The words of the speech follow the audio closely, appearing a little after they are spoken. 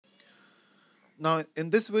Now, in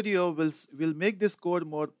this video, we'll make this code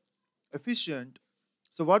more efficient.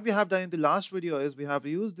 So what we have done in the last video is we have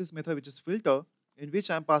used this method, which is filter, in which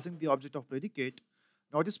I'm passing the object of predicate.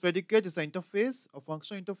 Now this predicate is an interface, a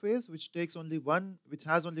functional interface, which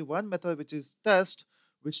has only one method, which is test,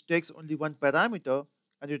 which takes only one parameter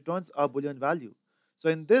and returns a Boolean value. So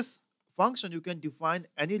in this function, you can define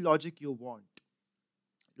any logic you want.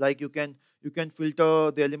 Like you can filter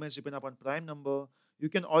the elements depending upon prime number. You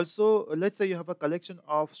can also, let's say you have a collection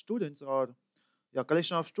of students, or a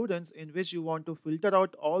collection of students in which you want to filter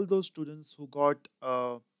out all those students who got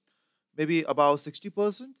maybe about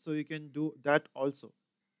 60%. So you can do that also.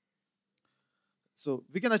 So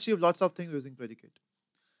we can achieve lots of things using predicate.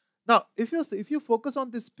 Now, if you focus on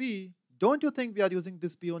this p, don't you think we are using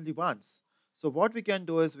this p only once? So what we can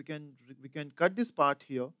do is we can cut this part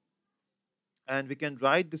here, and we can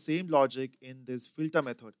write the same logic in this filter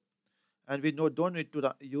method, and we don't need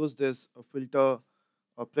to use this filter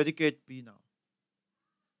predicate p now.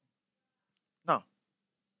 Now,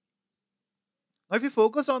 if you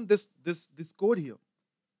focus on this code here,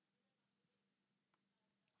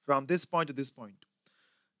 from this point to this point,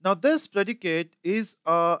 now this predicate is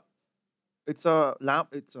it's a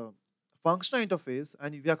functional interface,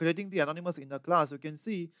 and we are creating the anonymous inner class. You can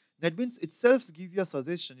see NetBeans itself gives you a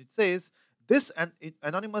suggestion. It says this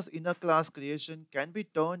anonymous inner class creation can be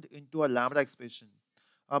turned into a lambda expression.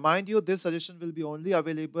 Mind you, this suggestion will be only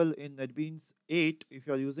available in NetBeans 8. If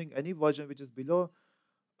you are using any version which is before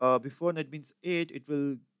NetBeans 8, it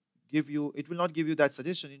will not give you that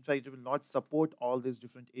suggestion. In fact, it will not support all these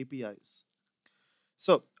different APIs.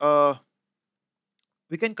 So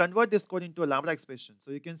we can convert this code into a lambda expression.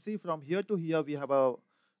 So you can see from here to here we have a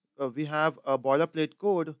boilerplate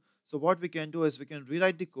code. So what we can do is we can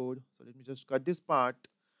rewrite the code. So let me just cut this part.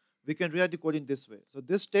 We can rewrite the code in this way. So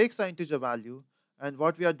this takes an integer value, and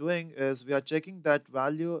what we are doing is we are checking that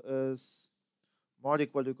value is mod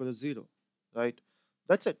equal to 0, right?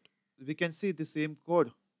 That's it. We can see the same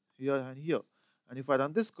code here and here. And if I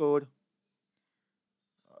run this code,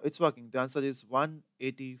 it's working. The answer is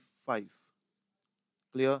 185.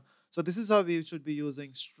 Clear? So this is how we should be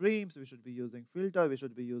using streams, we should be using filter, we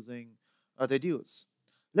should be using reduce.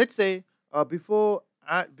 Let's say before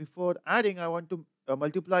adding, I want to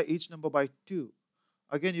multiply each number by 2.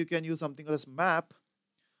 Again, you can use something as map.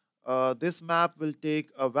 This map will take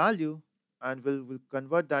a value and will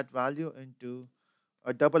convert that value into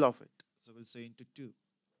a double of it. So we'll say into 2.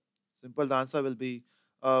 Simple. The answer will be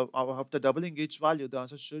after doubling each value, the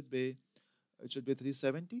answer should be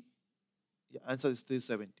 370. Yeah, answer is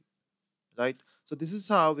 370, right? So this is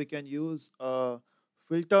how we can use a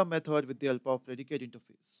filter method with the help of predicate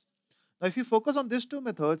interface. Now, if you focus on these two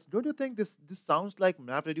methods, don't you think this sounds like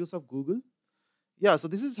map reduce of Google? Yeah, so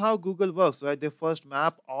this is how Google works, right? They first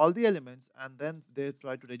map all the elements and then they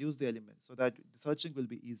try to reduce the elements so that the searching will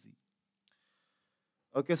be easy.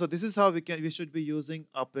 Okay, so this is how we should be using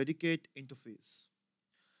a predicate interface.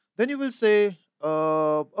 Then you will say,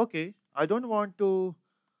 okay, I don't want to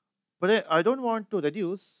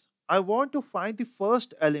reduce. I want to find the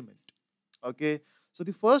first element. Okay, so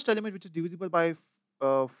the first element which is divisible by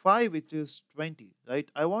 5, which is 20, right?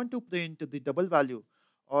 I want to print the double value,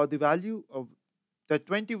 or the value of that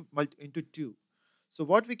 20 into 2. So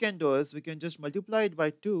what we can do is we can just multiply it by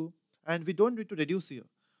 2, and we don't need to reduce here.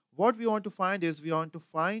 What we want to find is we want to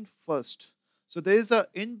find first. So there is an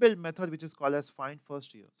inbuilt method which is called as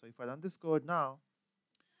findFirst here. So if I run this code now,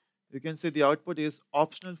 you can see the output is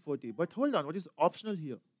optional 40. But hold on, what is optional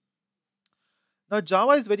here? Now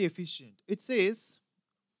Java is very efficient. It says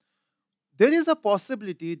there is a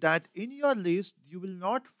possibility that in your list you will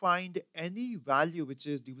not find any value which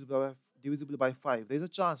is divisible by 5. There is a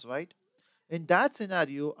chance, right? In that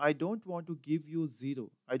scenario, I don't want to give you 0.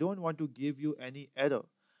 I don't want to give you any error.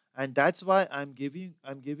 And that's why I'm giving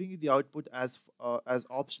you the output as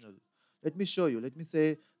optional. Let me show you. Let me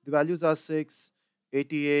say the values are 6,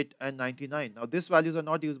 88, and 99. Now these values are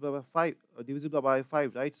not divisible by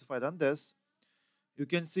 5, right? So if I run this, you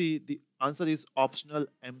can see the answer is optional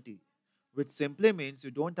empty, which simply means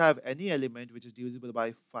you don't have any element which is divisible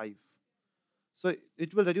by 5. So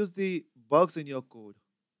it will reduce the bugs in your code.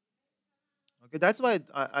 Okay, that's why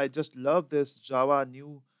I just love this Java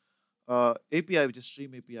new API, which is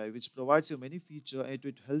Stream API, which provides you many features, and it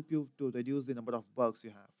will help you to reduce the number of bugs you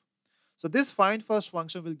have. So this findFirst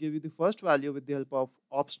function will give you the first value with the help of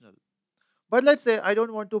optional. But let's say I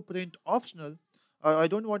don't want to print optional, I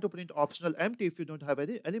don't want to print optional empty if you don't have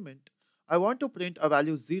any element. I want to print a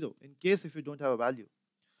value 0 in case if you don't have a value.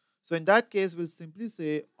 So in that case, we'll simply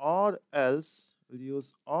say orElse, we'll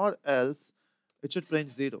use orElse, it should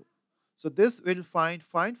print 0. So this will find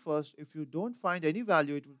first. If you don't find any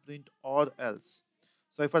value, it will print or else.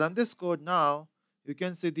 So if I run this code now, you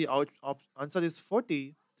can see the answer is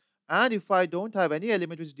 40. And if I don't have any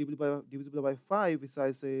element which is divisible by 5, which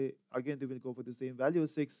I say, again, they will go for the same value,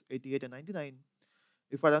 6, 88, and 99.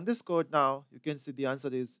 If I run this code now, you can see the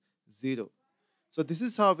answer is 0. So this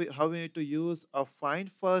is how we need to use a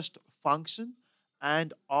find first function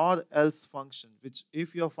and or else function, which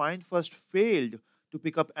if your find first failed to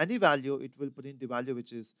pick up any value, it will put in the value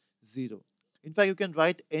which is 0. In fact, you can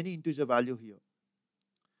write any integer value here.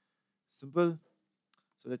 Simple.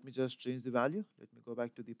 So let me just change the value. Let me go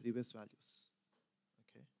back to the previous values.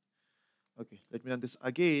 Okay. Okay. Let me run this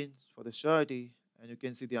again for the surety, and you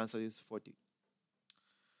can see the answer is 40.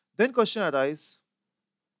 Then question arises,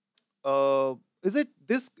 is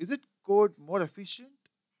it code more efficient?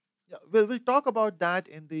 Yeah, we'll talk about that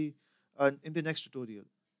in the next tutorial.